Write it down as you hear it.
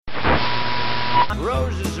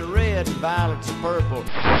Roses are red and violets are purple.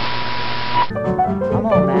 Come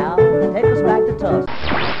on now, take us back to Tusk.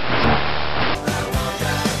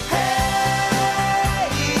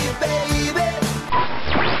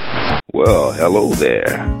 Well, hello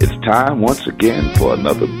there. It's time once again for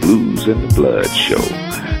another Blues in the Blood show.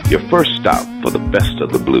 Your first stop for the best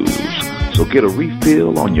of the blues. So get a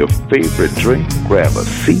refill on your favorite drink, grab a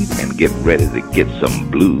seat, and get ready to get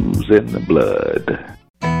some blues in the blood.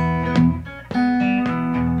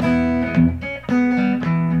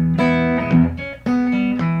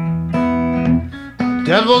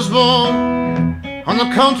 Dad was born on the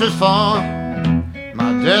country farm.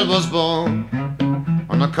 My dad was born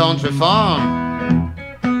on the country farm.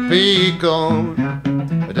 Pecan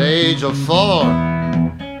at the age of 4.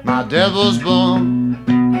 My dad was born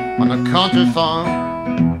on the country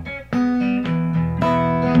farm.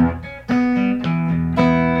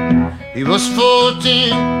 He was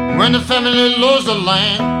 14 when the family lost the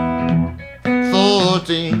land.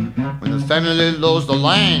 14 when the family lost the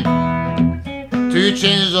land. 2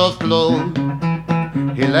 changes of clothes.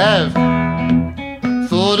 He left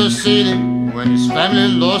for the city when his family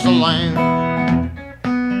lost the land.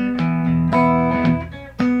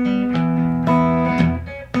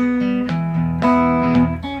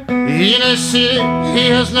 In a city he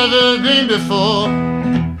has never been before.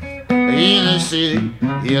 In a city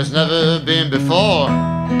he has never been before.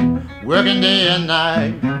 Working day and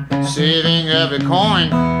night, saving every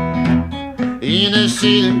coin. In a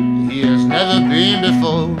city he has never been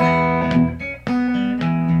before.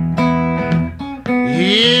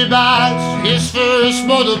 He buys his first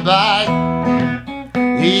motorbike.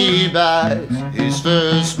 He buys his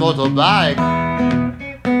first motorbike.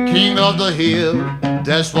 King of the hill,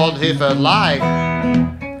 that's what he felt like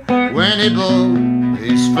when he bought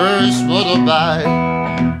his first motorbike.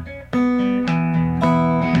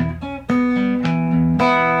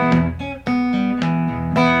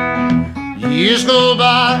 Years go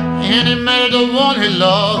by and he married the one he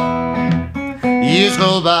loved. Years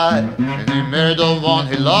go by and he married the one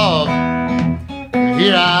he loved. And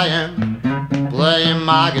here I am playing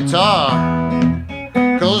my guitar,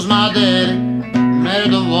 'cause my daddy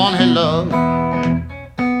married the one he loved.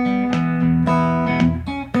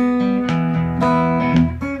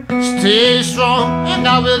 Stay strong and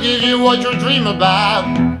God will give you what you dream about.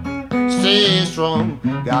 Stay strong,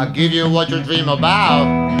 God give you what you dream about.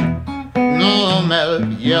 No matter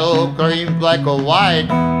yellow, green, black or white,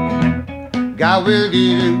 God will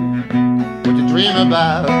give you what you dream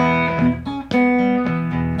about.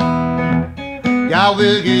 God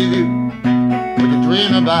will give you what you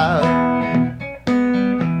dream about.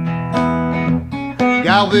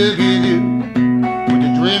 God will give you what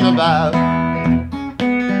you dream about.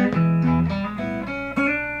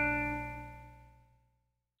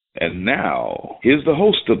 And now, here's the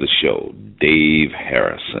host of the show, Dave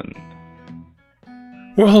Harrison.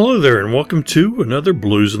 Well, hello there, and welcome to another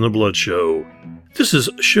Blues in the Blood show. This is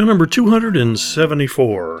show number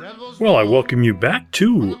 274. Well, I welcome you back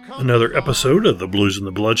to another episode of the Blues in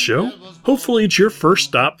the Blood show. Hopefully it's your first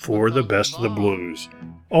stop for the best of the blues.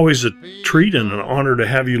 Always a treat and an honor to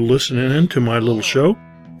have you listening in to my little show.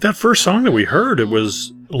 That first song that we heard, it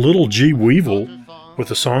was Little G Weevil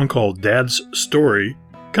with a song called Dad's Story.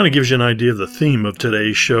 Kind of gives you an idea of the theme of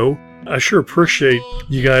today's show. I sure appreciate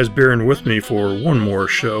you guys bearing with me for one more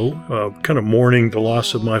show, kind of mourning the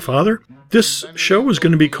loss of my father. This show is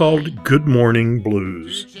going to be called Good Morning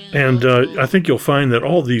Blues. And I think you'll find that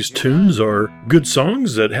all these tunes are good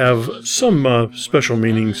songs that have some special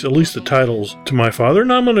meanings, at least the titles, to my father.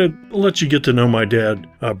 And I'm going to let you get to know my dad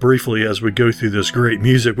briefly as we go through this great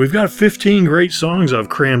music. We've got 15 great songs I've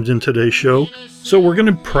crammed in today's show. So we're going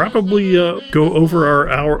to probably go over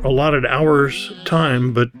our allotted hours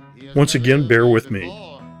time, but once again, bear with me.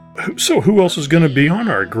 So who else is going to be on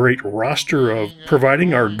our great roster of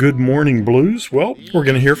providing our Good Morning Blues? Well, we're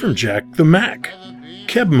going to hear from Jack the Mack,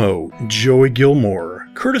 Kebmo, Joey Gilmore,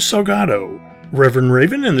 Curtis Salgado, Reverend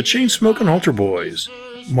Raven and the Chain-Smokin' Altar Boys,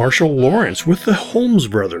 Marshall Lawrence with the Holmes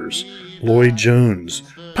Brothers, Lloyd Jones,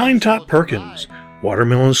 Pinetop Perkins,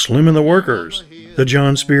 Watermelon Slim and the Workers, the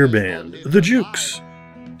John Spear Band, the Jukes,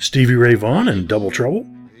 Stevie Ray Vaughan and Double Trouble,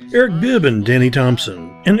 Eric Bibb and Danny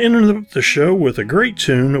Thompson, and ended the show with a great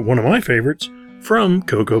tune, one of my favorites, from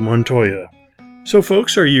Coco Montoya. So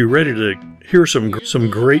folks, are you ready to hear some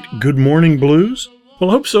great Good Morning Blues? Well,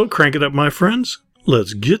 I hope so. Crank it up, my friends.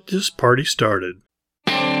 Let's get this party started.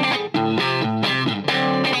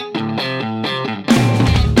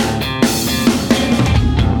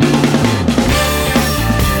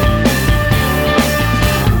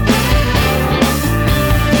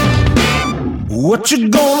 What you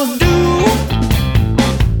gonna do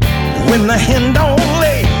when the hen don't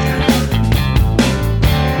lay.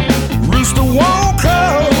 Rooster won't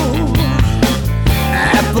crow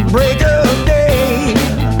at the break of day.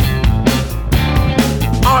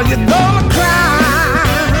 Are you gonna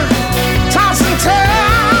cry? Toss and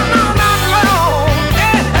turn all night long.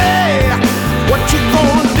 Hey, hey, what you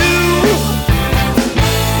gonna do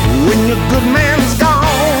when your good man's gone?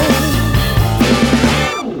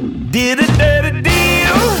 Did a dirty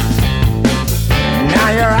deal, now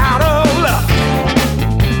you're out of luck.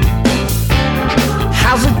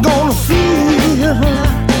 How's it gonna feel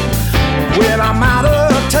when I'm out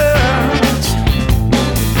of touch?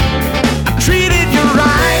 I treated you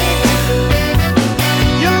right,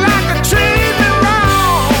 you like to treat me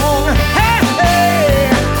wrong. Hey,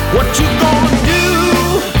 hey, what you gonna do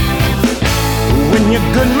when your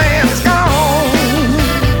good man's gone?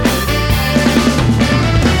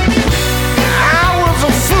 I was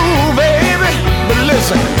a fool, baby, but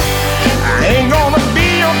listen, I ain't gonna be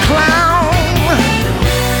your clown.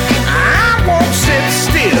 I won't sit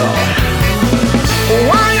still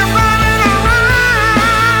while you're running around.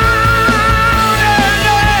 Yeah,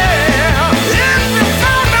 yeah. If your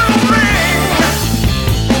phone don't ring,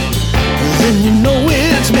 then you know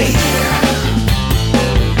it's me.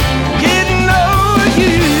 Getting over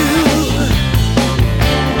you,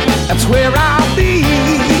 that's where I'll be.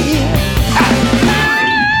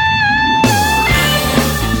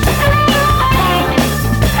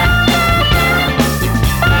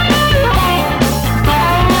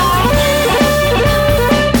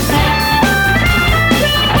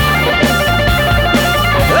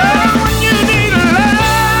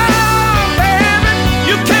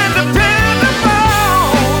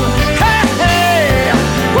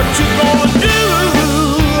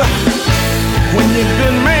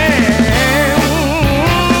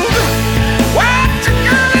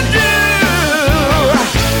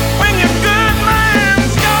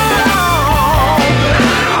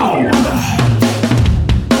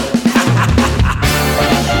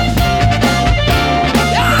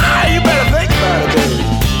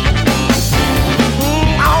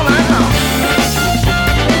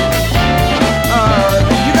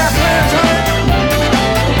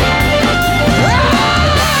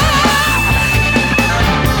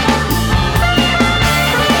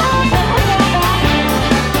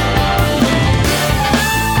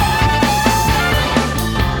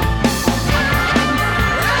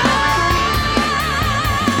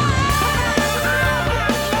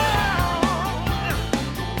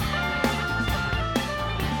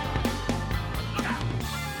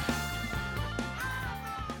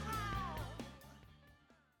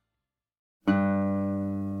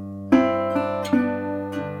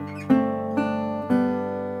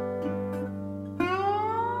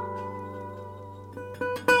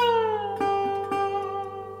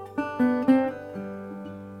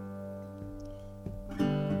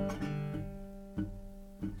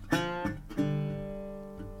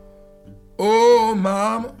 Oh,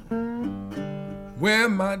 mama, where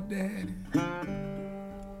my daddy?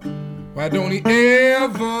 Why don't he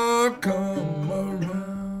ever come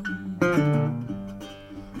around?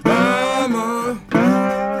 Mama,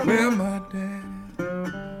 where my daddy?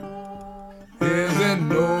 Is there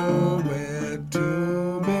nowhere to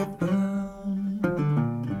be found?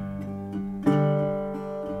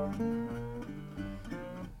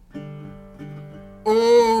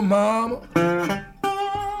 Oh, mama,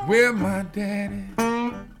 where my daddy?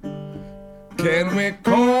 Can we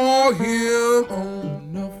call him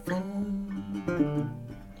on the phone?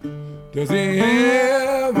 Does he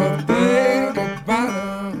ever think about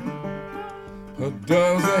her? Or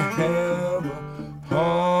does he have a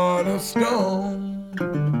heart of stone?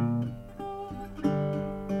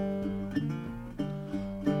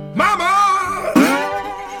 Mama,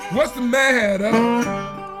 what's the matter?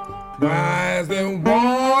 Why is there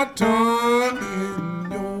water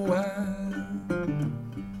in your eyes?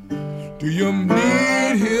 Do you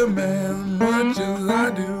need him as much as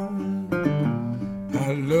I do?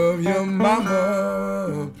 I love you,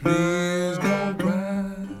 mama, please don't cry.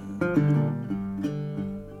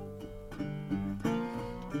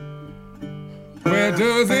 Where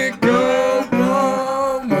does it come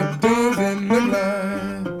from? What does it look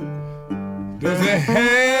like? Does it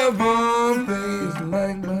have a face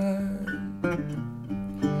like mine?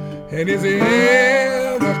 And is he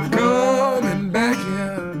ever coming back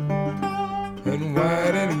here? And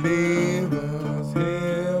why did he leave us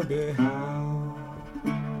here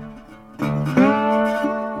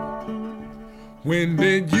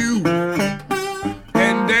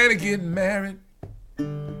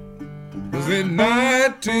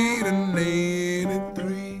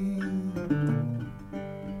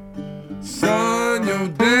your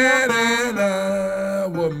dad and I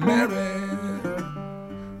were married,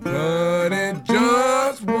 but it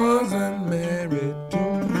just wasn't married to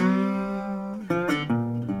me.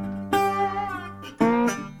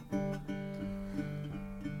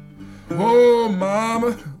 Oh,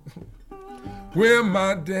 mama, where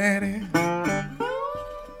my daddy?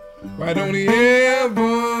 Why don't he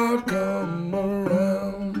ever come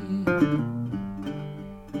around?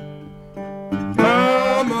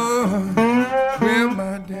 Mama, where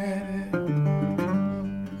my daddy?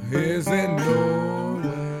 Is it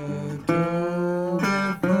nowhere to be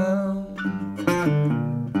found?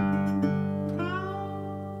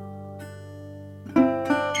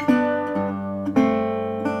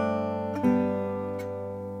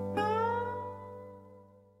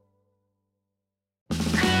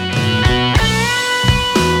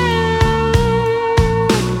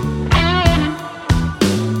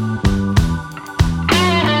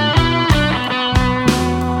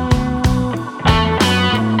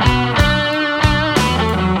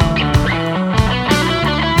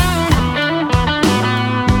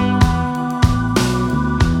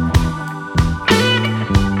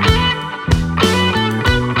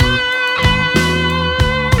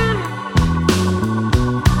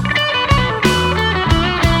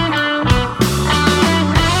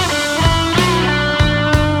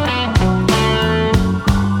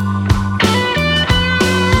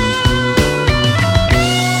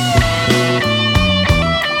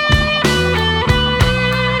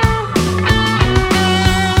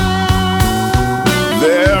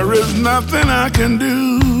 Nothing I can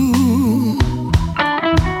do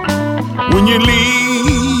when you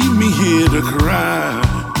leave me here to cry.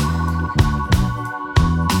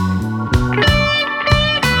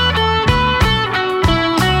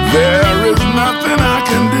 There is nothing I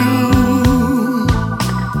can do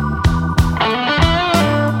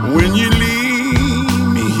when you leave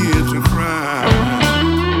me here to cry.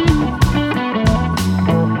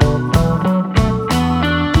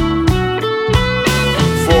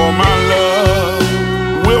 For my love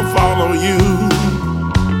will follow you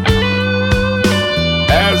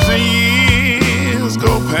as the years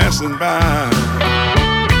go passing by.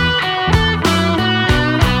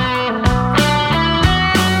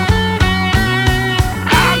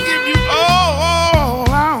 I'll give you all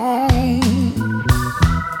I own,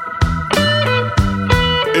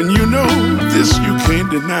 and you know this you can't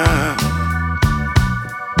deny.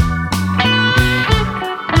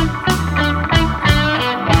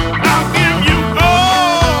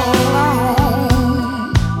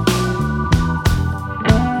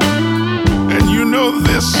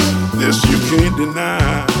 This you can't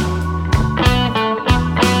deny.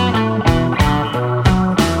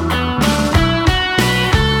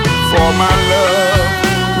 For my love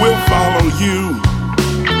will follow you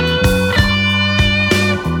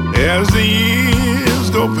as the years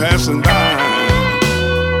go passing by.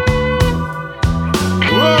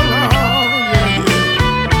 Oh,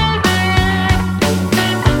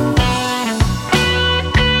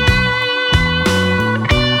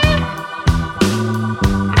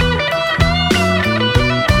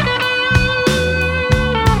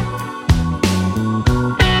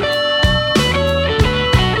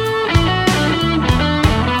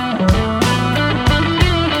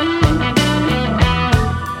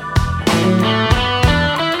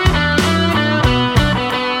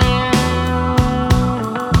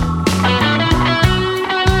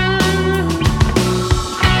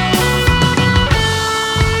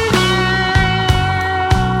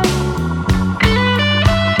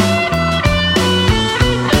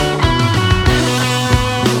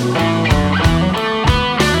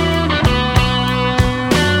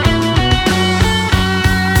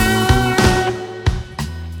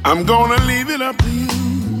 I'm gonna leave it up to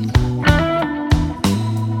you.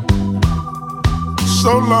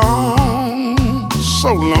 So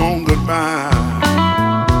long goodbye.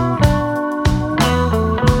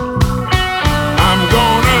 I'm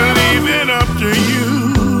gonna leave it up to you.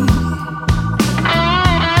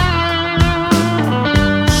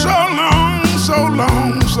 So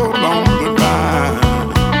long goodbye.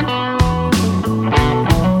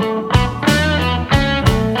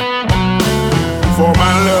 For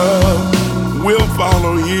my love will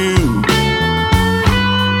follow you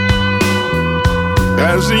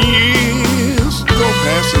as the years go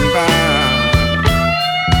passing by.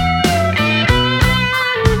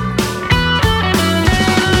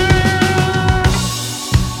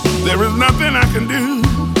 There is nothing I can do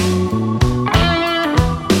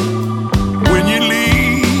when you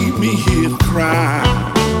leave me here to cry.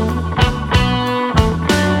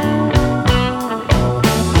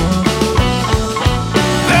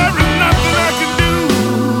 There is nothing I can do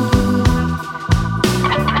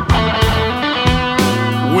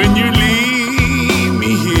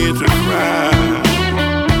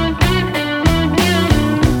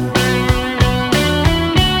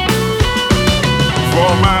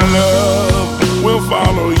my love will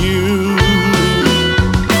follow you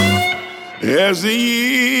as the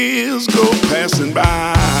years go passing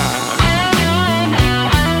by.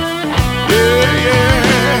 Yeah, yeah,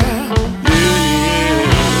 yeah, yeah.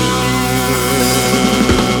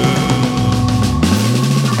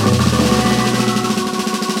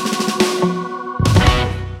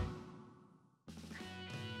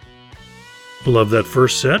 Love that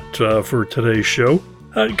first set for today's show.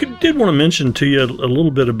 I did want to mention to you a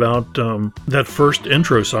little bit about that first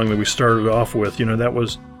intro song that we started off with. You know, that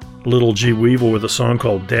was Little G Weevil with a song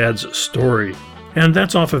called Dad's Story. And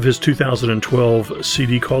that's off of his 2012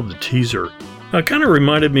 CD called The Teaser. Kind of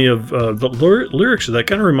reminded me of the lyrics of that,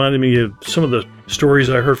 kind of reminded me of some of the stories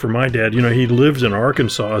I heard from my dad. You know, he lived in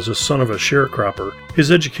Arkansas as a son of a sharecropper.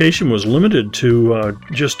 His education was limited to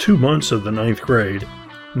just 2 months of the 9th grade.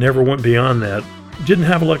 Never went beyond that. Didn't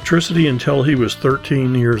have electricity until he was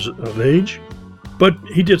 13 years of age. But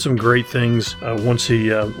he did some great things once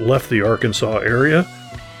he left the Arkansas area.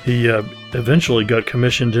 He eventually got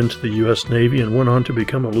commissioned into the U.S. Navy and went on to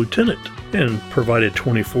become a lieutenant and provided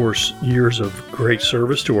 24 years of great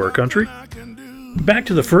service to our country. Back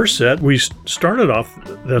to the first set, we started off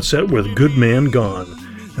that set with Good Man Gone,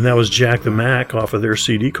 and that was Jack the Mack off of their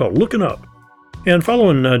CD called Lookin Up. And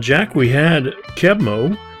following Jack, we had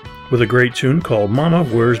Kebmo with a great tune called Mama,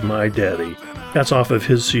 Where's My Daddy? That's off of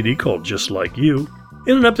his CD called Just Like You.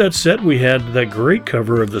 Ending up that set, we had that great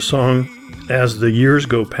cover of the song As the Years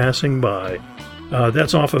Go Passing By.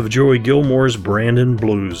 That's off of Joey Gilmore's Brandon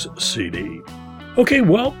Blues CD. Okay,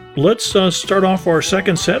 well, let's start off our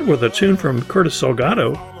second set with a tune from Curtis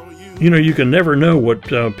Salgado. You know, you can never know what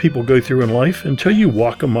people go through in life until you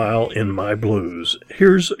walk a mile in my blues.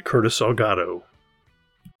 Here's Curtis Salgado.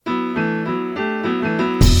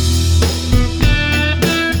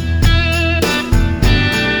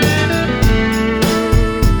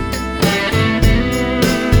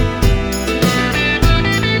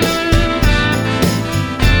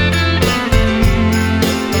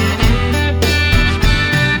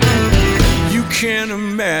 Can't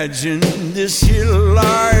imagine this here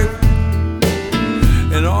life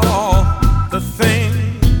and all the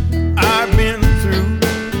things I've been through.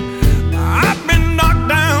 I've been knocked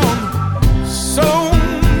down so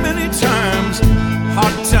many times.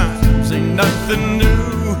 Hard times ain't nothing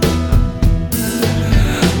new.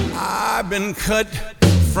 I've been cut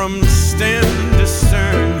from stem to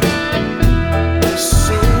stern,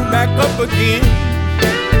 so back up again.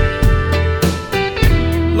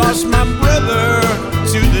 Lost my brother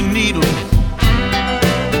to the needle.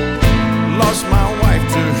 Lost my wife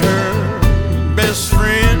to her best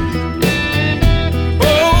friend.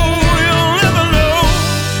 Oh, you'll never know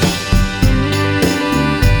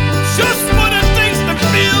just what it takes to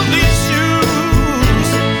fill these shoes.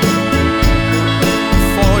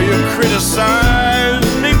 Before you criticize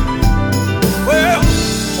me, well,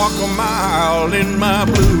 walk a mile in my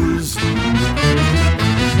blues.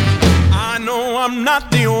 I'm not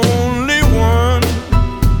the only one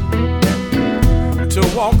to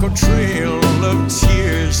walk a trail of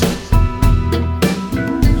tears,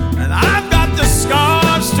 and I've got the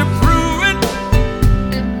scars to prove it.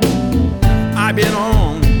 I've been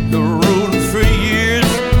on the road for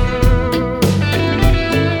years.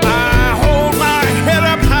 I hold my head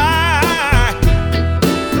up high,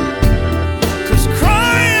 'cause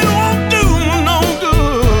crying won't do no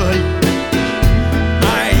good.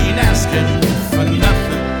 I ain't asking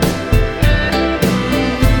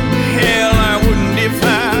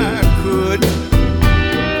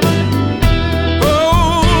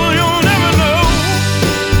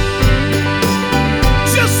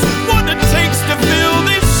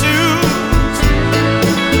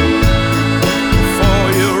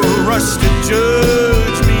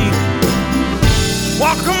judge me.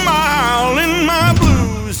 Walk a mile in my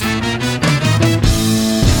blues.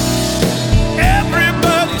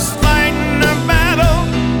 Everybody's fighting a battle.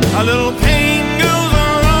 A little pain goes a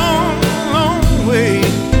long, long way.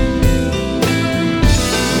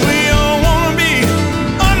 We all want to be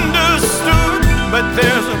understood, but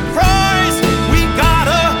there's a price we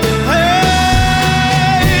gotta pay.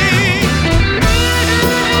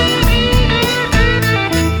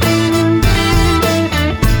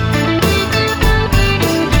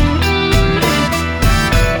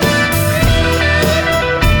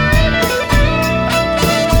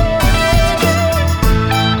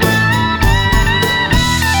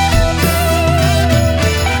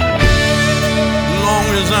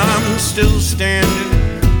 Still standing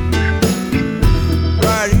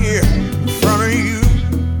right here in front of you.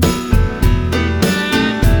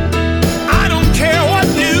 I don't care what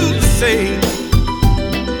you say.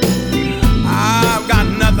 I've got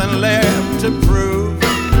nothing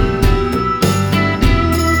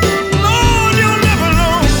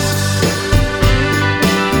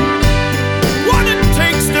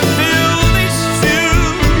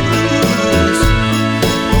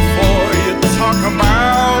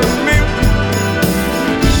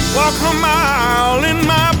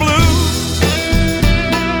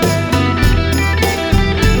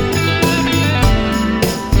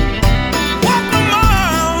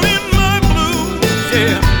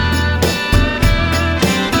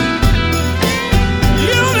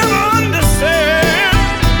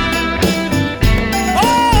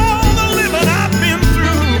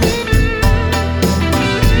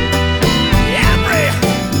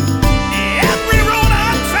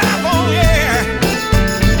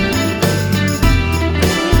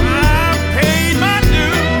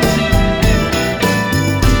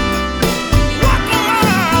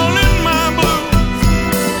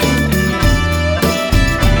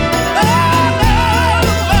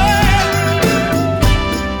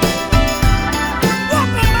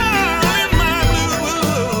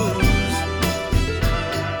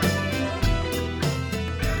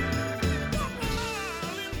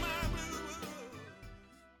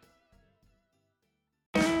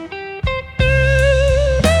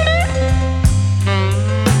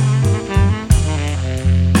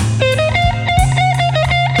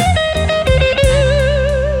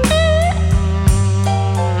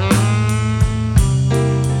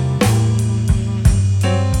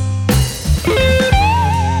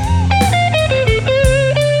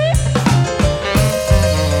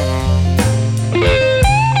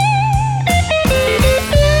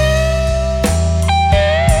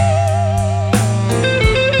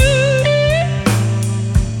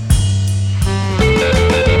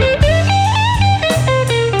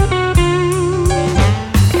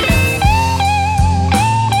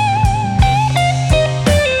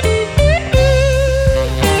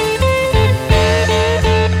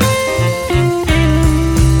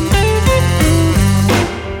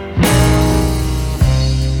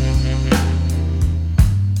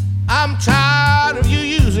I'm tired of you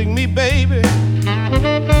using me, baby.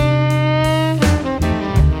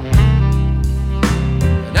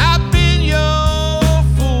 And I've been your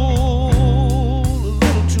fool a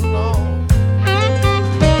little too long.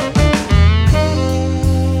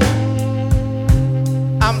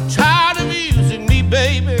 I'm tired of you using me,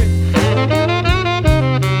 baby.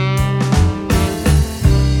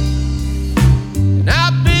 And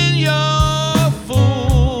I've been your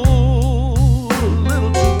fool a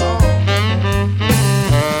little too long.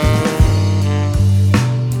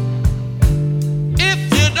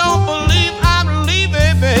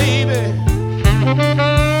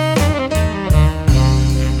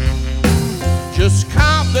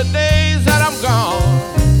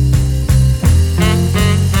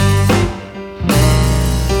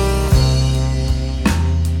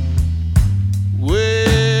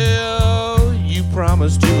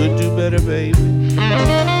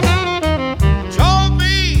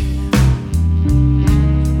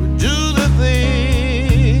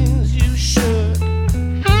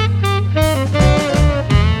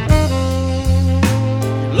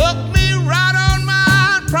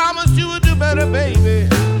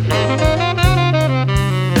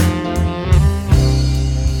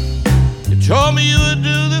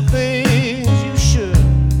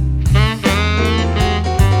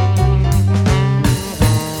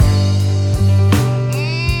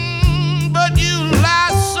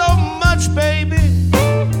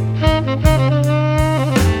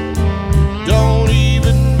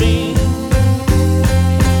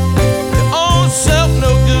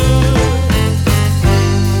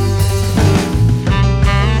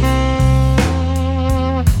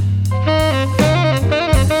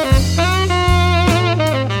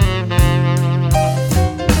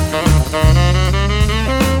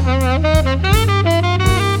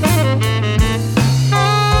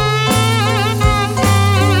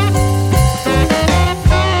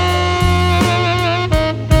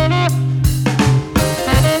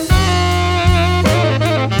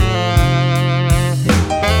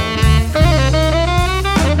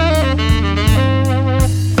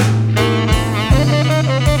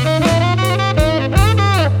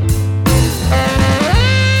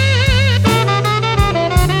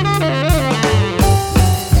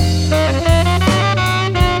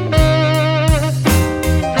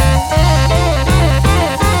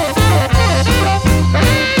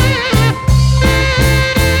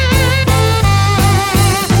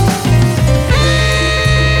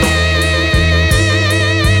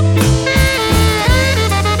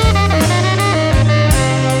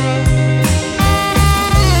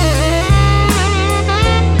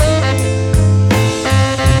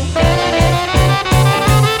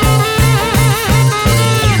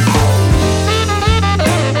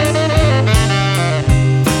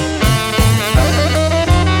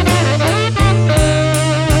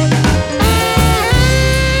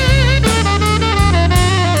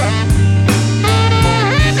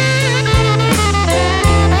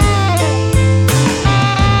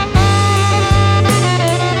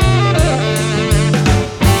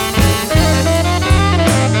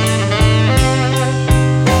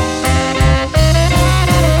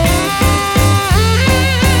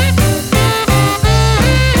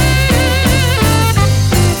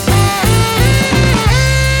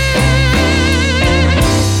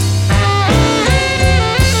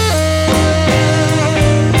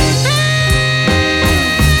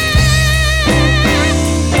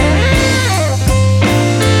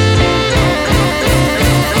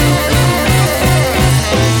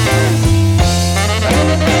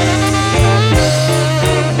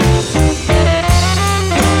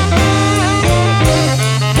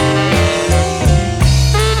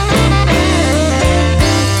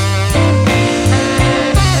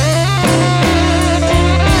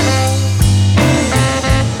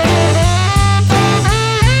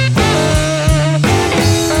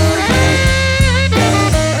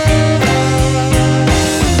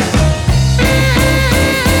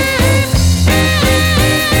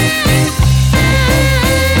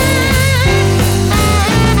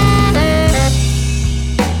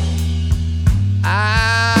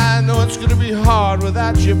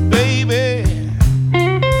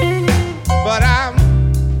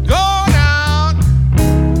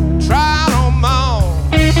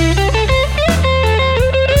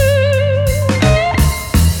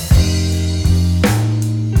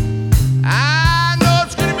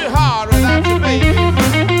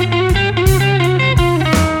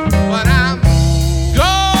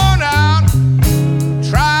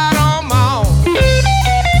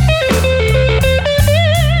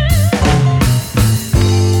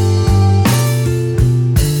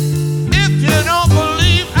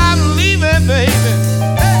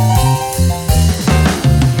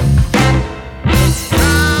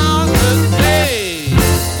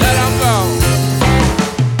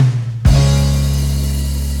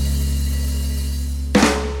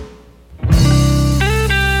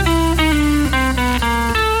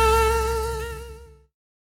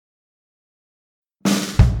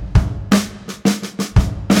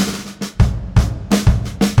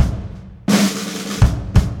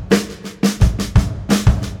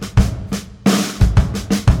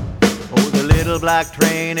 little black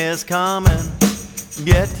train is coming.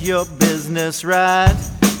 Get your business right.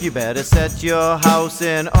 You better set your house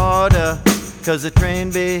in order, 'cause the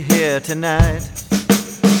train be here tonight.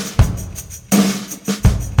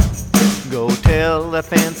 Go tell the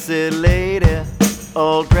fancy lady,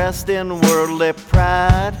 all dressed in worldly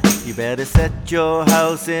pride, you better set your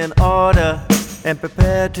house in order and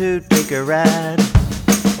prepare to take a ride.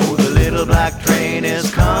 Oh, the little black train is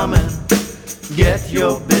coming. Get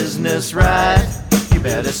your business right. You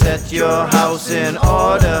better set your house in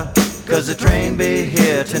order, 'cause the train be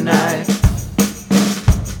here tonight.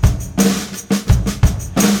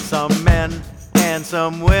 Some men and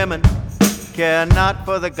some women care not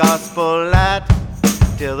for the gospel light,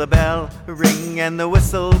 till the bell ring and the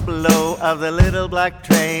whistle blow of the little black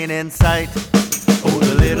train in sight. Oh,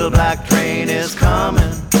 the little black train is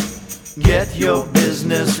coming. Get your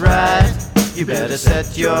business right. You better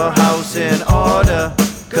set your house in order,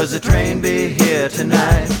 'cause the train be here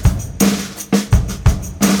tonight.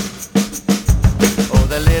 Oh,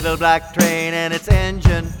 the little black train and its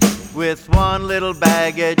engine, with one little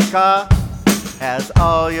baggage car, has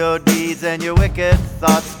all your deeds and your wicked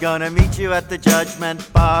thoughts, gonna meet you at the judgment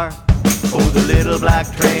bar. Oh, the little black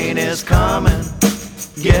train is coming.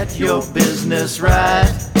 Get your business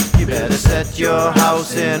right. You better set your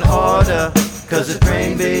house in order, 'cause the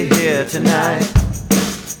train be here tonight.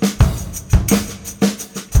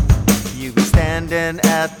 You be standing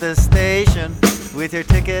at the station with your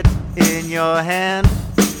ticket in your hand,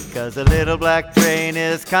 'cause the little black train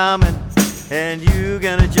is coming and you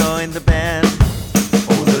gonna join the band.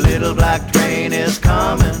 Oh, the little black train is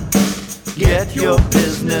coming. Get your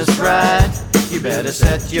business right. You better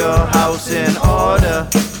set your house in order,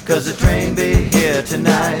 'cause the train be here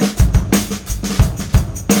tonight.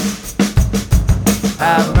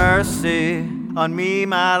 Have mercy on me,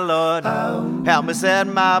 my Lord. Help me set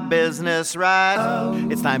my business right.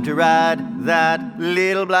 It's time to ride that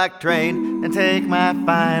little black train and take my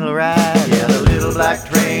final ride. Yeah, the little black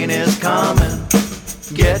train is coming.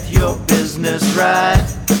 Get your business right.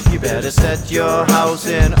 You better set your house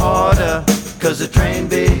in order, 'cause the train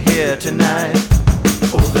be here tonight.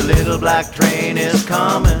 Oh, the little black train is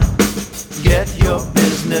coming. Get your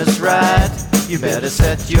business right. You better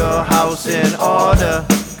set your house in order,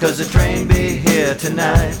 'cause the train be here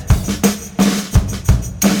tonight.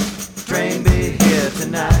 Train be here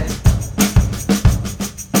tonight.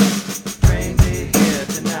 Train be here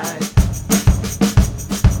tonight.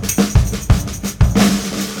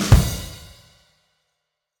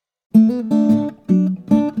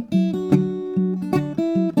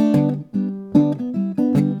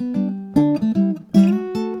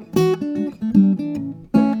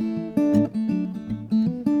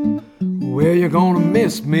 Well, you're gonna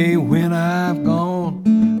miss me when I've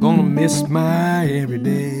gone. Gonna miss my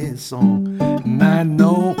everyday song. And I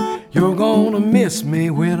know you're gonna miss me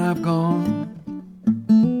when I've gone.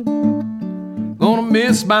 Gonna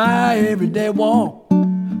miss my everyday walk.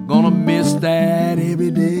 Gonna miss that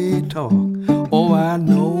everyday talk. Oh, I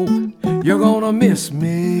know you're gonna miss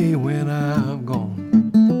me when I'm gone.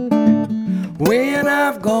 When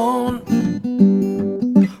I've gone.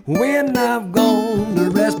 When I've gone to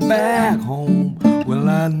rest back home, well,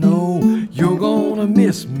 I know you're gonna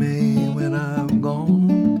miss me when I'm gone.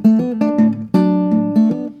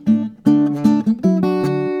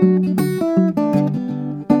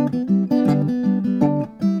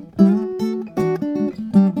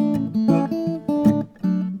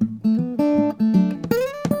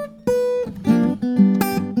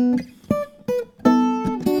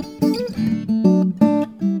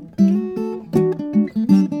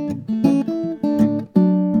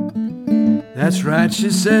 That's right, she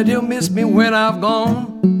said you'll miss me when I've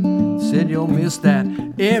gone. Said you'll miss that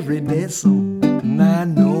everyday song. And I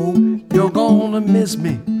know you're gonna miss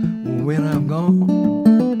me when I'm gone.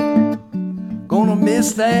 Gonna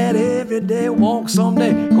miss that everyday walk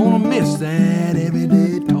someday. Gonna miss that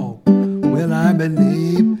everyday talk. Well, I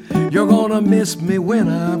believe you're gonna miss me when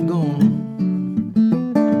I've gone.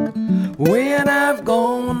 When I've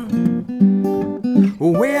gone.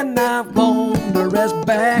 When I've gone to rest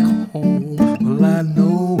back home, well, I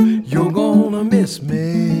know you're gonna miss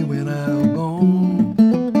me when I'm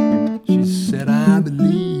gone. She said, I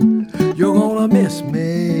believe you're gonna miss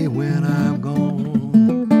me when I'm gone.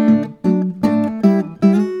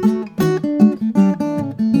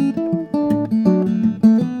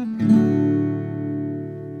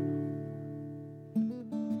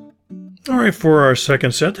 All right, for our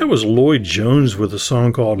second set, that was Lloyd Jones with a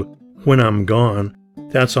song called When I'm Gone.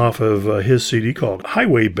 That's off of his CD called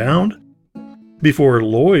Highway Bound. Before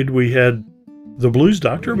Lloyd, we had the blues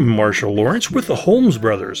doctor, Marshall Lawrence, with the Holmes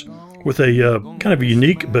brothers, with a kind of a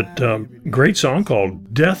unique but great song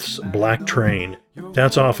called Death's Black Train.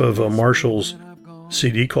 That's off of Marshall's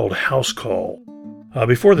CD called House Call.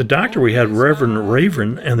 Before the doctor, we had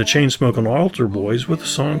LowdownReverand and the Chain-Smokin' Altar Boys with a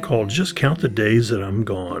song called Just Count the Days That I'm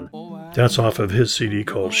Gone. That's off of his CD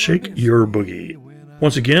called Shake Your Boogie.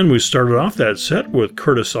 Once again, we started off that set with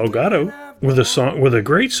Curtis Salgado with a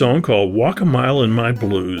great song called Walk a Mile in My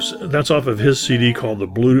Blues. That's off of his CD called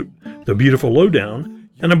The Beautiful Lowdown,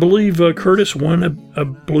 and I believe Curtis won a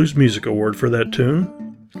Blues Music Award for that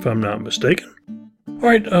tune, if I'm not mistaken. All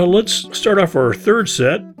right, let's start off our third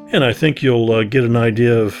set, and I think you'll get an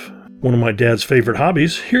idea of one of my dad's favorite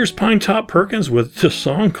hobbies. Here's Pinetop Perkins with this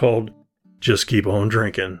song called Just Keep On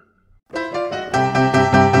Drinking.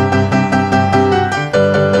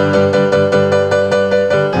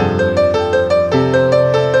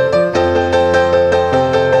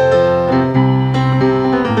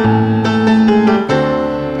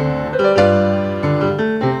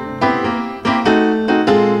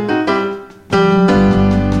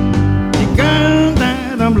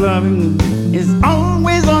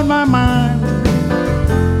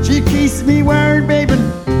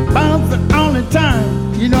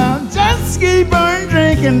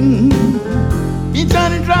 He's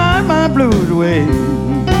trying to drive my blues away.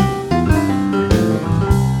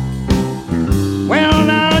 Well,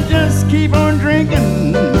 now just keep on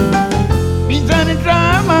drinking. He's trying to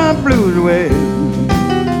drive my blues away.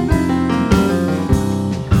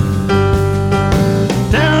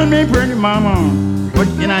 Tell me, pretty mama, what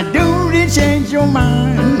can I do to change your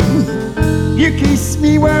mind? You kiss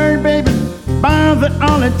me word, baby, bother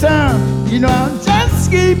all the time. You know I'll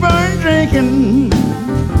just keep on drinking.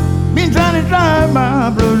 Been trying to drive my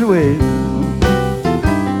blues away.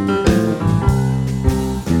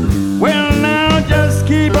 Well, now just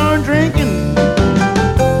keep on drinking.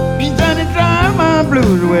 Been trying to drive my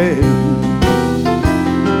blues away.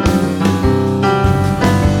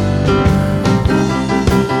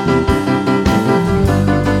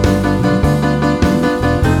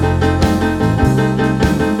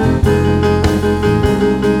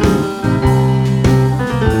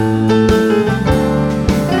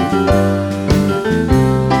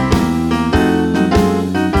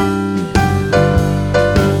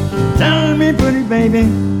 Baby,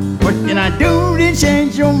 what can I do to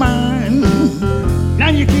change your mind? Now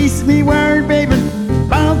you kiss me word, baby,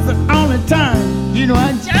 bounce all the time. You know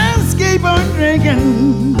I just keep on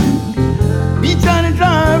drinking. Be trying to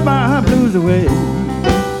drive my blues away.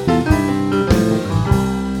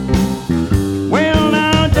 Well,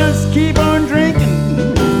 now just keep on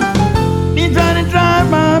drinking. Be trying to drive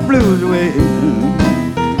my blues away.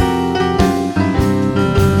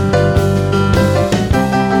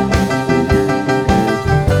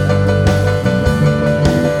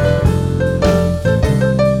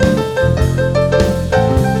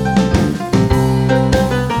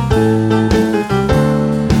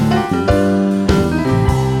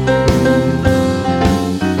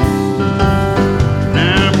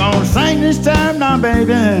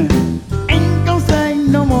 Baby, ain't gonna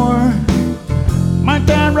sing no more. My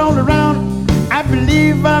time rolled around, I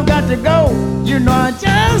believe I've got to go. You know I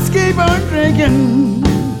just keep on drinking.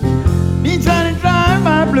 Be trying to drive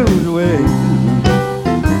my blues away.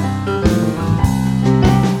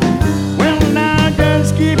 Well, now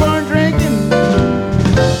just keep on drinking.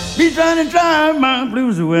 Be trying to drive my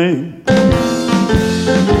blues away.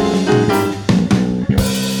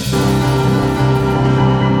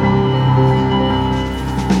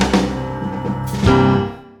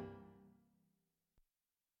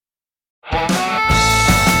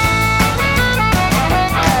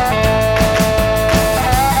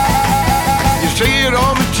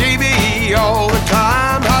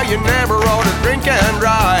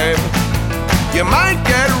 You might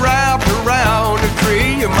get wrapped around a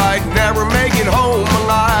tree, you might never make it home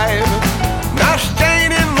alive. Not staying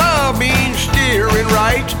in love means steering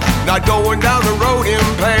right, not going down the road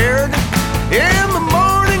impaired. In the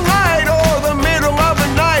morning light or the middle of the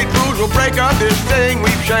night, booze will break up this thing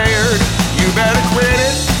we've shared. You better quit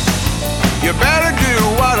it, you better do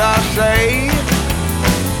what I say.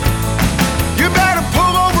 You better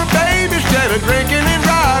pull over, baby, instead of drinking and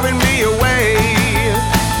driving me away.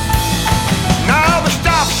 Now the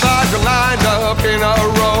stop signs are lined up in a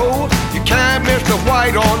row. You can't miss the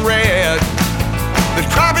white on red. The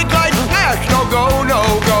traffic lights are national, go, no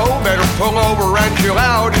go. Better pull over and chill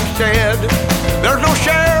out instead. There's no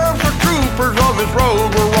sheriffs or troopers on this road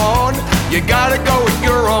we're on. You gotta go at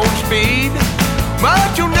your own speed.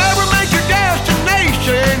 But you'll never make your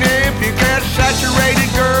destination if you get saturated,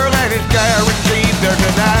 girl, and it's guaranteed there's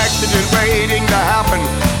an accident accident waiting to happen,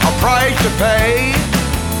 a price to pay.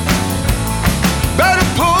 Better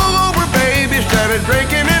pull over, baby, instead of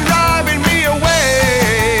drinking and driving me away.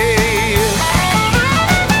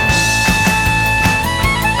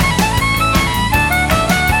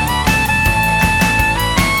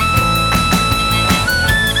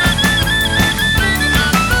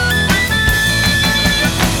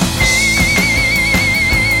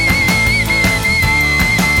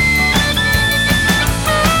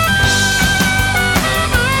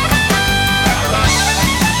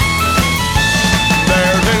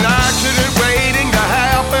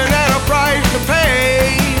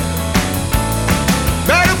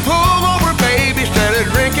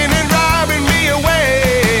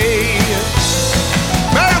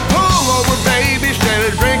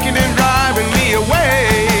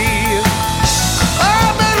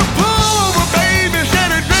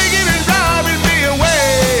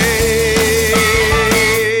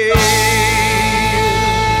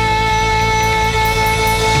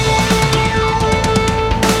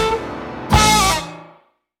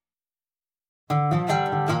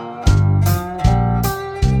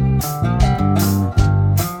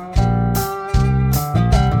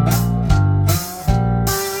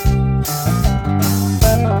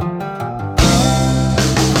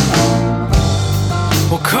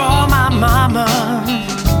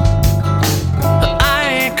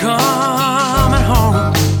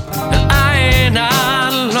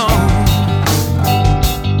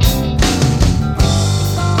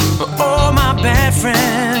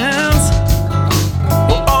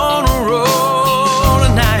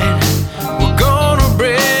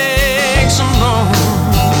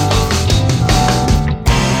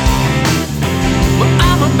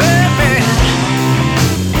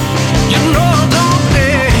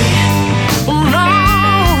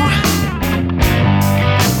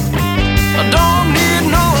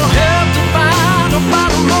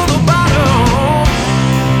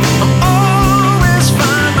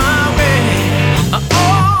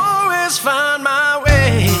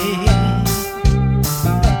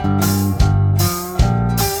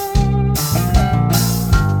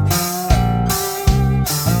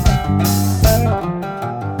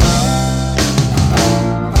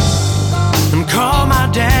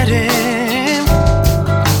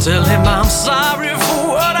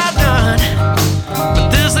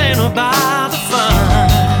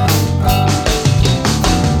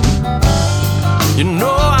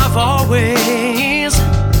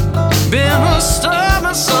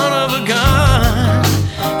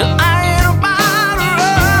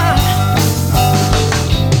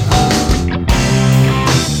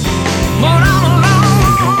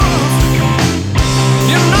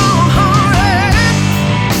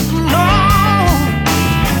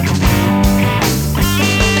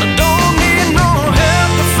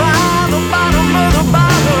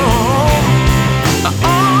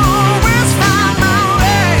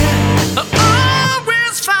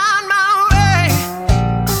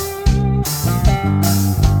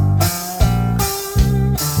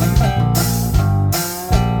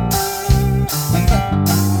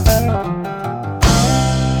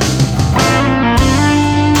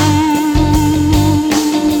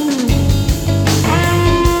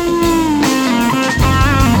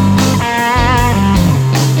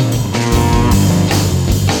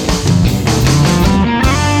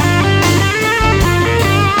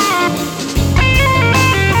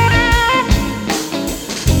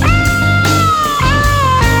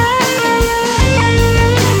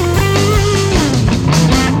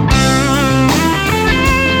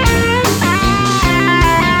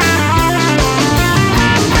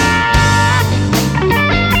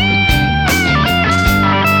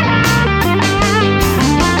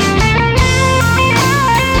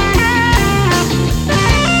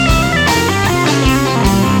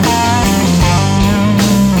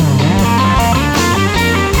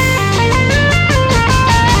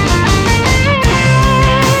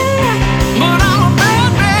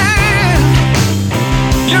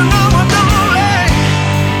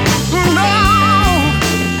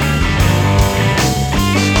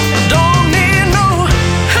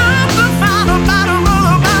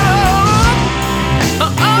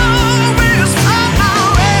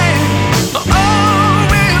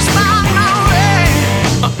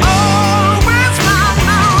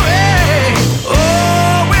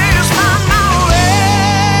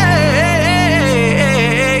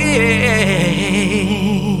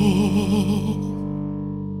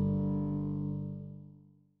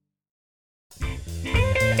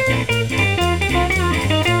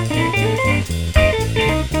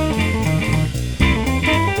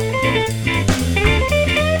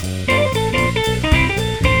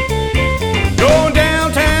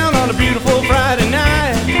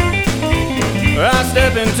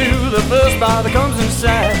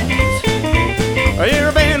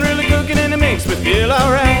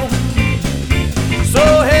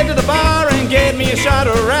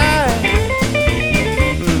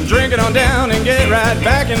 right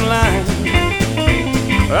back in line.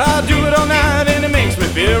 I'll do it all night and it makes me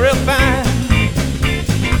feel real fine.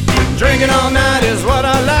 Drinking all night is what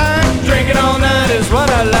I like. Drinking all night is what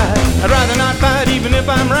I like. I'd rather not fight even if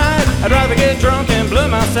I'm right. I'd rather get drunk and blow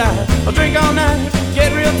my side. I'll drink all night,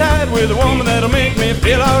 get real tight with a woman that'll make me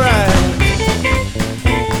feel alright.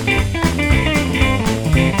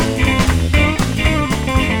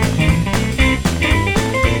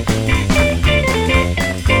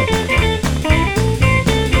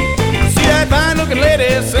 See that fine-looking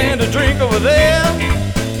lady, send a drink over there.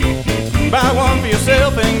 Buy one for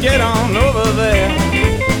yourself and get on over there.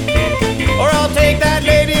 Or I'll take that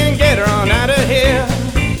lady and get her on out of here.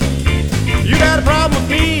 You got a problem with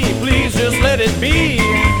me, please just let it be.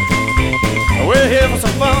 We're here for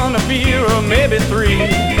some fun, a beer or maybe three.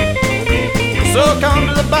 So come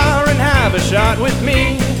to the bar and have a shot with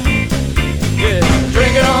me. Yeah,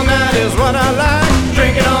 drinking all night is what I like.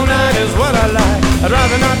 Drinking all night is what I like. I'd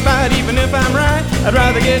rather not fight even if I'm right. I'd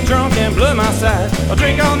rather get drunk and blow my side. I'll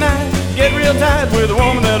drink all night, get real tight with a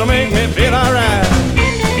woman that'll make me feel alright.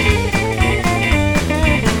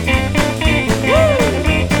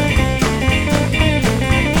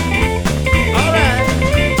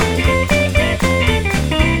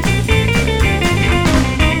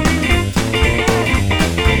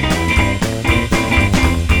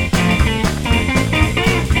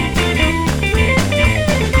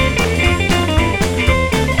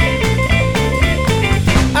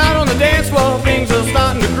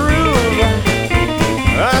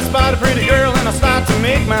 A pretty girl and I start to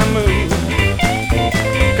make my move.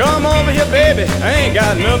 Come over here, baby, I ain't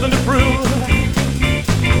got nothing to prove.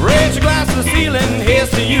 Raise your glass to the ceiling, here's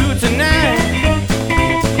to you tonight.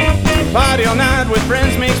 Party all night with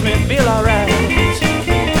friends makes me feel alright.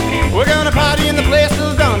 We're gonna party in the place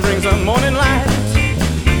till dawn brings the morning light.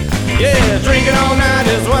 Yeah, drinking all night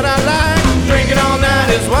is what I like. Drinking all night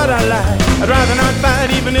is what I like. I'd rather not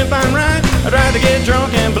fight even if I'm right. I'd rather get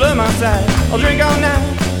drunk and blow my side. I'll drink all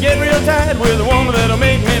night, get real tight with a woman that'll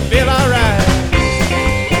make me feel alright.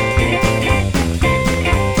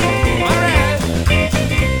 Alright.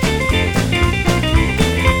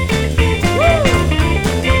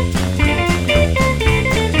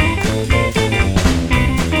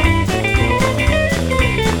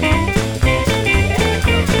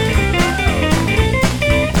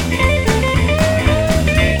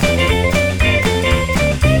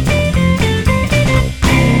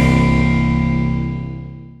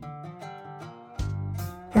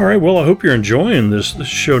 All right, well, I hope you're enjoying this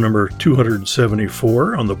show number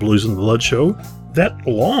 274 on the Blues and the Blood show. That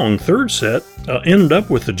long third set ended up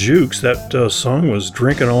with the Jukes. That song was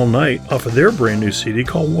Drinking All Night off of their brand new CD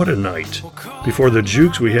called What a Night. Before the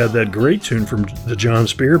Jukes, we had that great tune from the John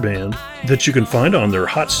Spear Band that you can find on their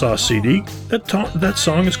Hot Sauce CD. That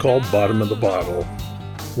song is called Bottom of the Bottle.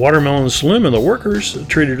 Watermelon Slim and the Workers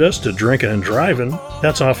treated us to Drinking and Driving.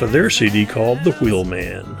 That's off of their CD called The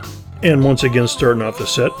Wheelman. And once again, starting off the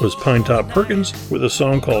set was Pinetop Perkins with a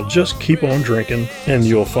song called Just Keep On Drinking, and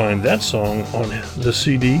you'll find that song on the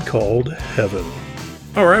CD called Heaven.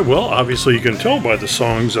 All right, well, obviously you can tell by the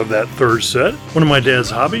songs of that third set. One of my dad's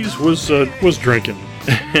hobbies was drinking,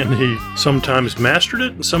 and he sometimes mastered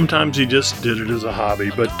it, and sometimes he just did it as a hobby.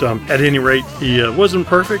 But at any rate, he wasn't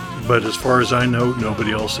perfect, but as far as I know,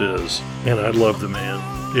 nobody else is, and I love the man.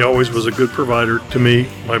 He always was a good provider to me,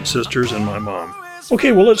 my sisters, and my mom.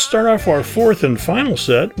 Okay, well, let's start off our fourth and final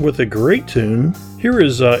set with a great tune. Here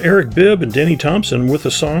is Eric Bibb and Denny Thompson with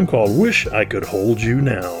a song called Wish I Could Hold You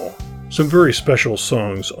Now. Some very special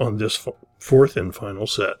songs on this fourth and final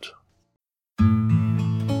set.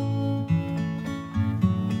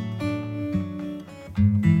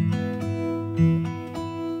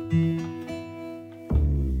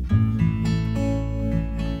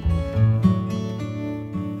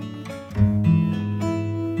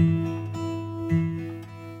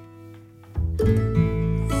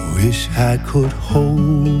 Wish I could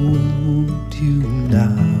hold you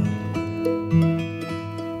now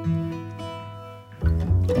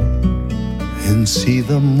and see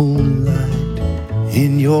the moonlight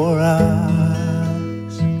in your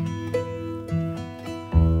eyes.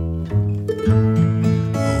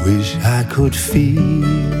 Wish I could feel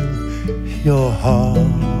your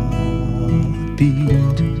heartbeat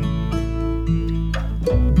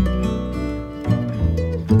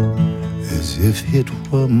as if it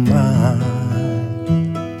were mine.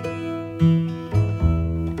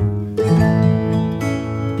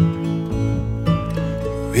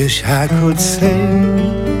 Wish I could say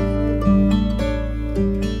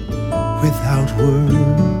without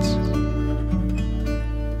words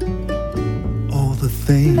all the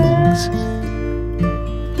things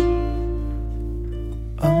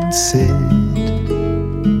and said,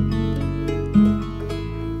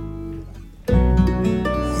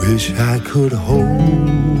 wish I could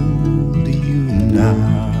hold you now.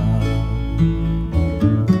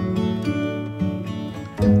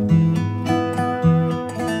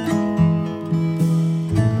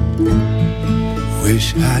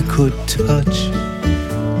 Wish I could touch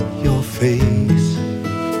your face,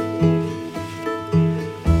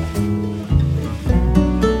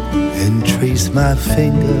 and trace my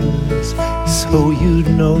fingers so you'd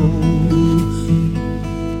know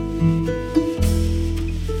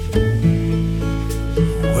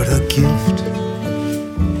what a gift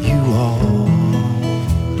you are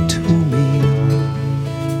to me.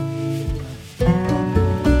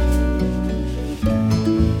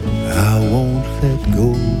 I won't let go.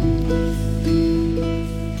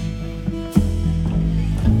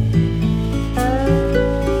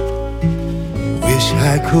 Wish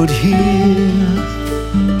I could hear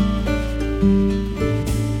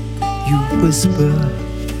you whisper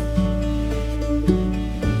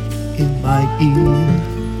in my ear,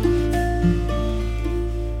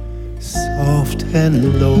 soft and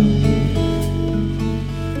low.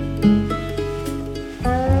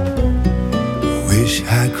 Wish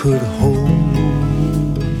I could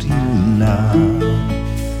hold you now.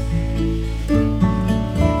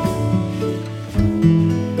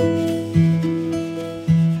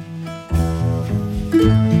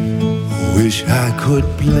 Wish I could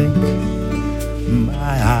blink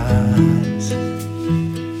my eyes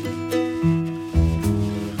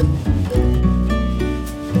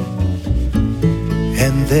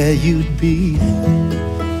and there you'd be,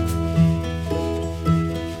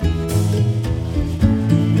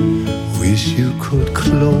 wish you could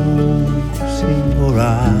close your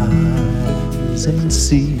eyes and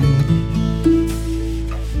see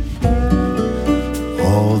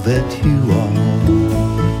all that you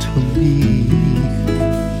are to me.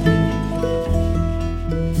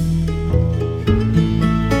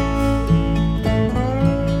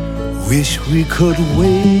 Wish we could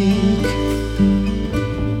wake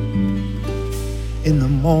in the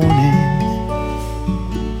morning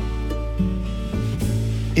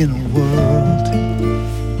in a world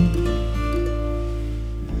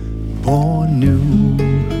born new.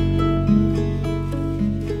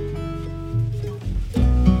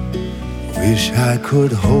 Wish I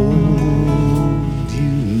could hold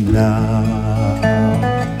you now.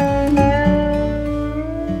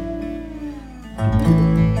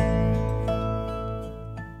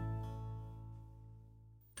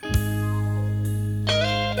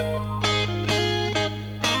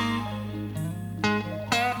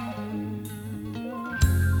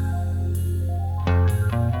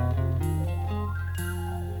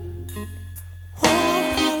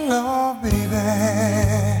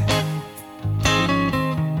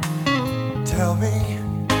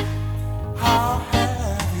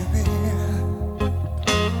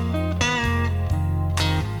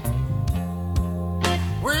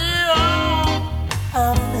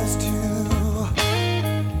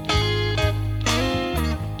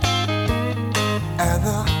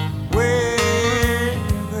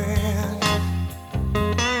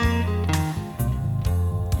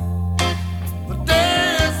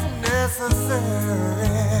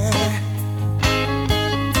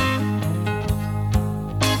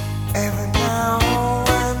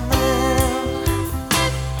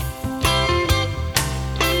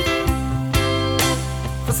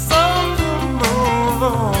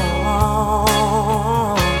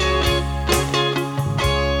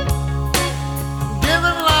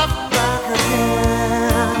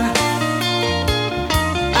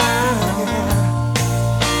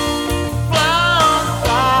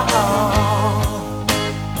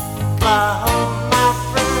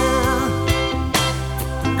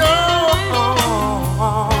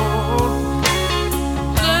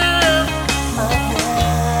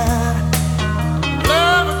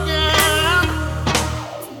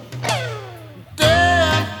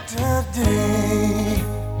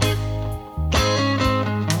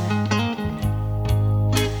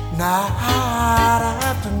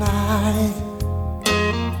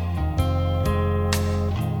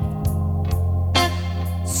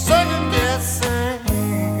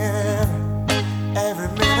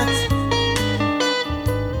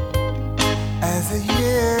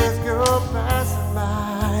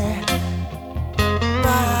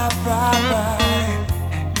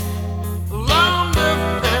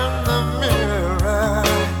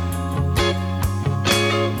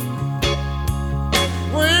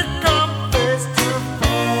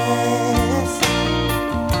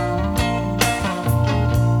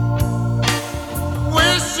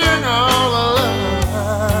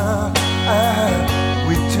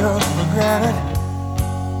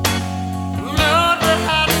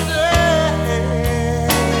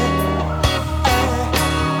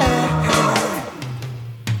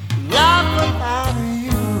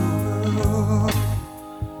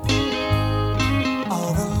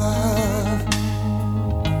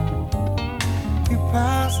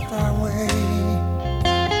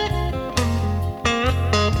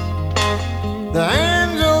 The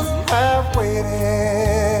angels have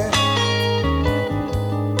waited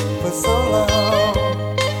for so long.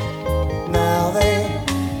 Now they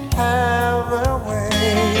have their way.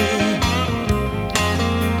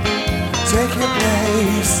 Take your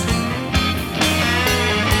place.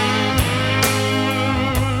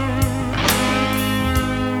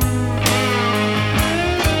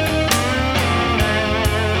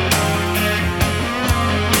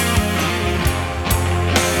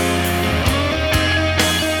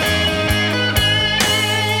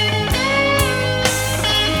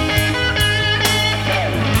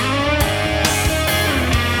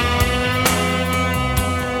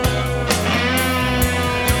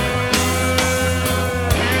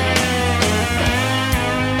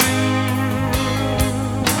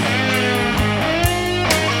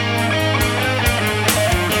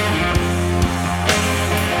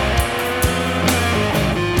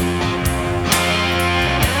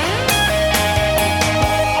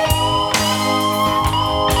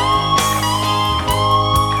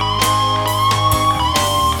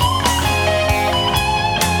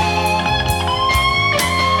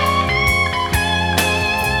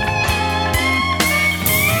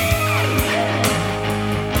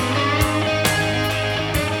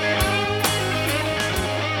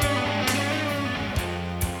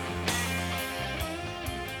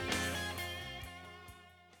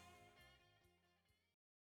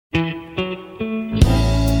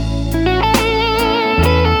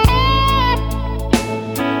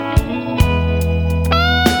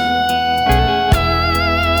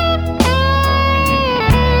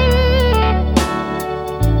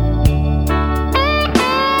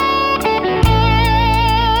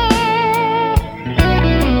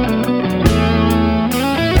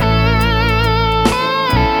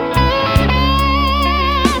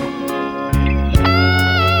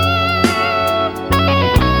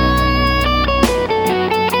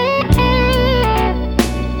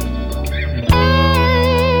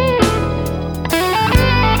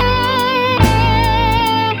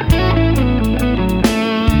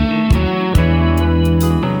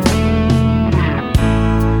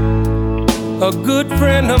 A good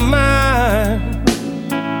friend of mine,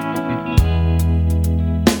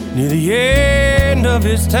 near the end of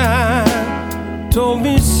his time, told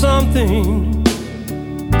me something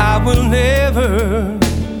I will never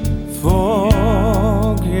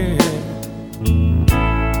forget.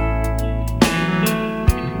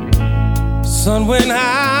 Son, when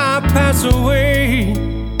I pass away,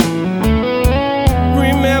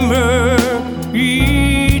 remember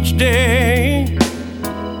each day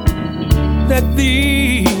that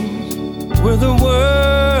these were the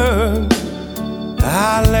words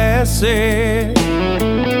I last said.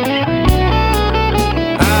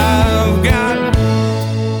 I've got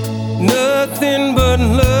nothing but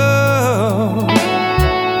love,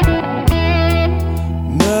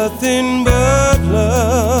 nothing but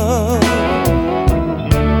love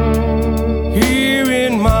here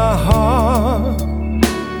in my heart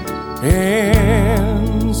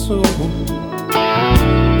and soul.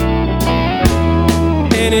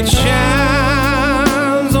 And it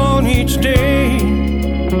shines on each day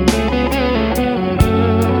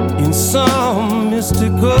in some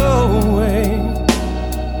mystical way,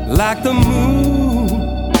 like the moon,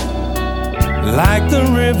 like the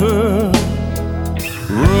river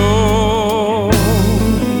rolls.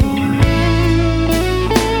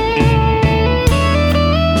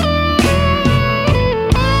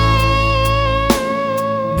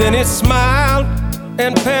 Then it smiled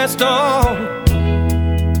and passed on,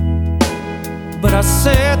 but I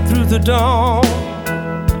sat through the dawn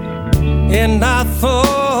and I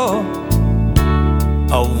thought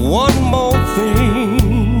of one more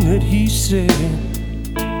thing that he said.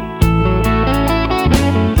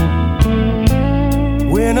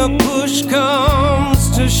 When a push comes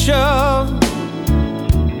to shove,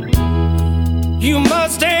 you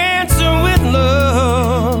must answer with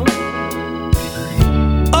love.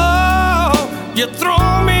 Oh, you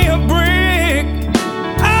throw me a brick,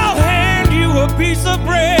 I'll hand you a piece of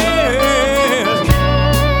bread.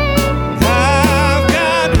 I've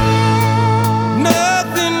got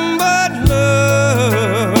nothing but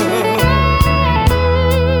love,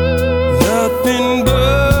 nothing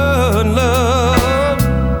but love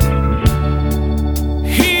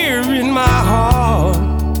here in my heart,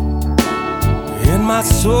 in my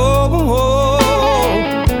soul.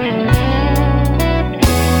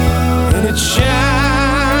 And it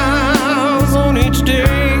shines on each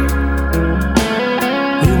day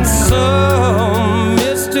in some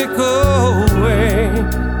mystical way,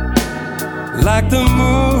 like the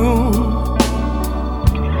moon,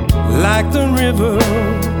 like the river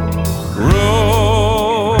rolls.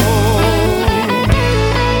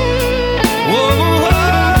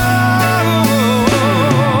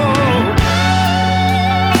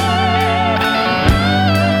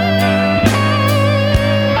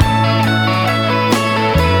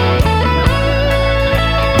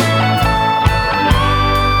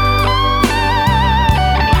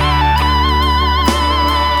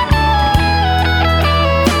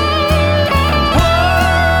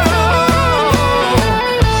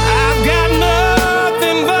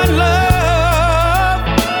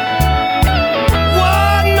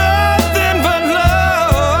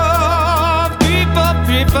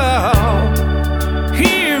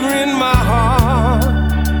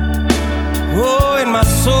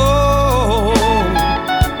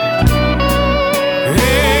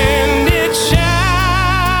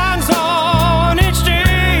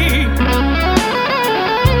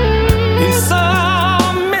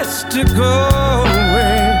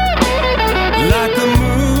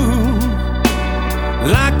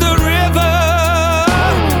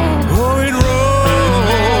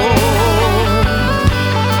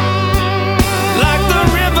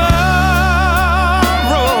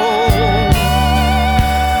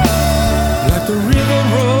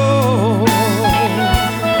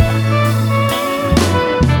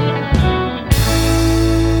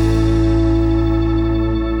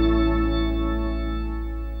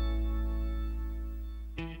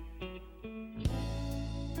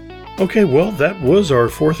 Okay, well, that was our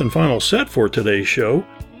fourth and final set for today's show.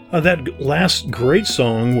 That last great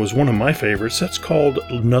song was one of my favorites. That's called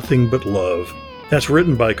Nothing But Love. That's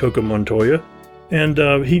written by Coco Montoya,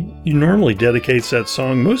 and he normally dedicates that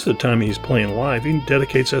song, most of the time he's playing live, he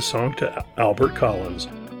dedicates that song to Albert Collins,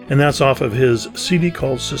 and that's off of his CD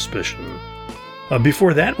called Suspicion.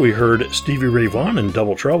 Before that, we heard Stevie Ray Vaughan in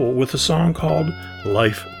Double Trouble with a song called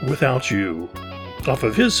Life Without You, off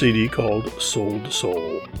of his CD called Soul to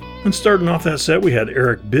Soul. And starting off that set, we had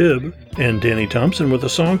Eric Bibb and Danny Thompson with a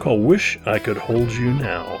song called Wish I Could Hold You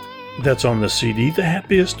Now. That's on the CD, The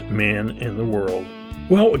Happiest Man in the World.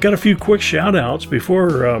 Well, we got a few quick shout-outs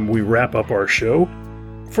before we wrap up our show.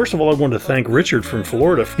 First of all, I want to thank Richard from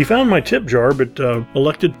Florida. He found my tip jar, but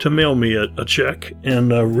elected to mail me a check.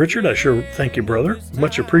 And Richard, I sure thank you, brother.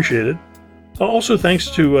 Much appreciated. Also,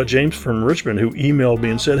 thanks to James from Richmond, who emailed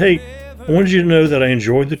me and said, hey, I wanted you to know that I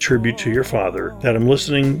enjoyed the tribute to your father, that I'm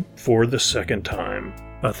listening for the second time.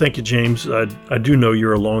 Thank you, James. I do know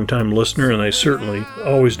you're a longtime listener, and I certainly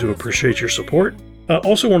always do appreciate your support. I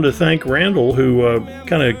also wanted to thank Randall, who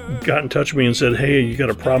kind of got in touch with me and said, hey, you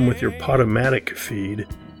got a problem with your Podomatic feed.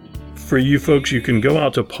 For you folks, you can go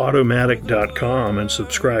out to Podomatic.com and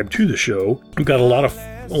subscribe to the show. We've got a lot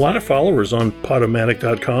of followers on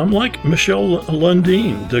Podomatic.com, like Michelle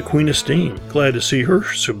Lundeen, the Queen of Steam. Glad to see her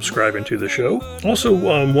subscribing to the show. Also,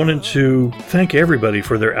 wanted to thank everybody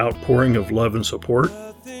for their outpouring of love and support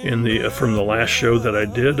from the last show that I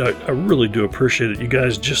did. I really do appreciate it. You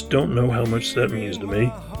guys just don't know how much that means to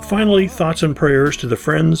me. Finally, thoughts and prayers to the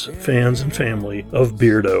friends, fans, and family of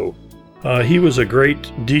Beardo. He was a great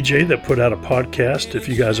DJ that put out a podcast, if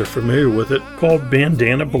you guys are familiar with it, called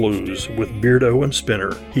Bandana Blues with Beardo and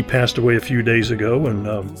Spinner. He passed away a few days ago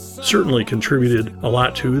and certainly contributed a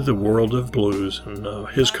lot to the world of blues, and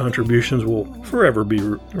his contributions will forever be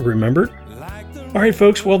remembered. All right,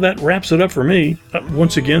 folks, well, that wraps it up for me.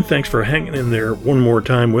 Once again, thanks for hanging in there one more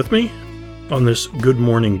time with me on this Good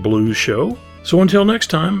Morning Blues show. So until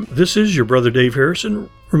next time, this is your brother Dave Harrison,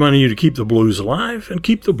 reminding you to keep the blues alive and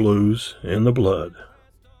keep the blues in the blood.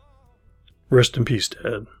 Rest in peace,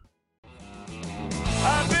 Dad.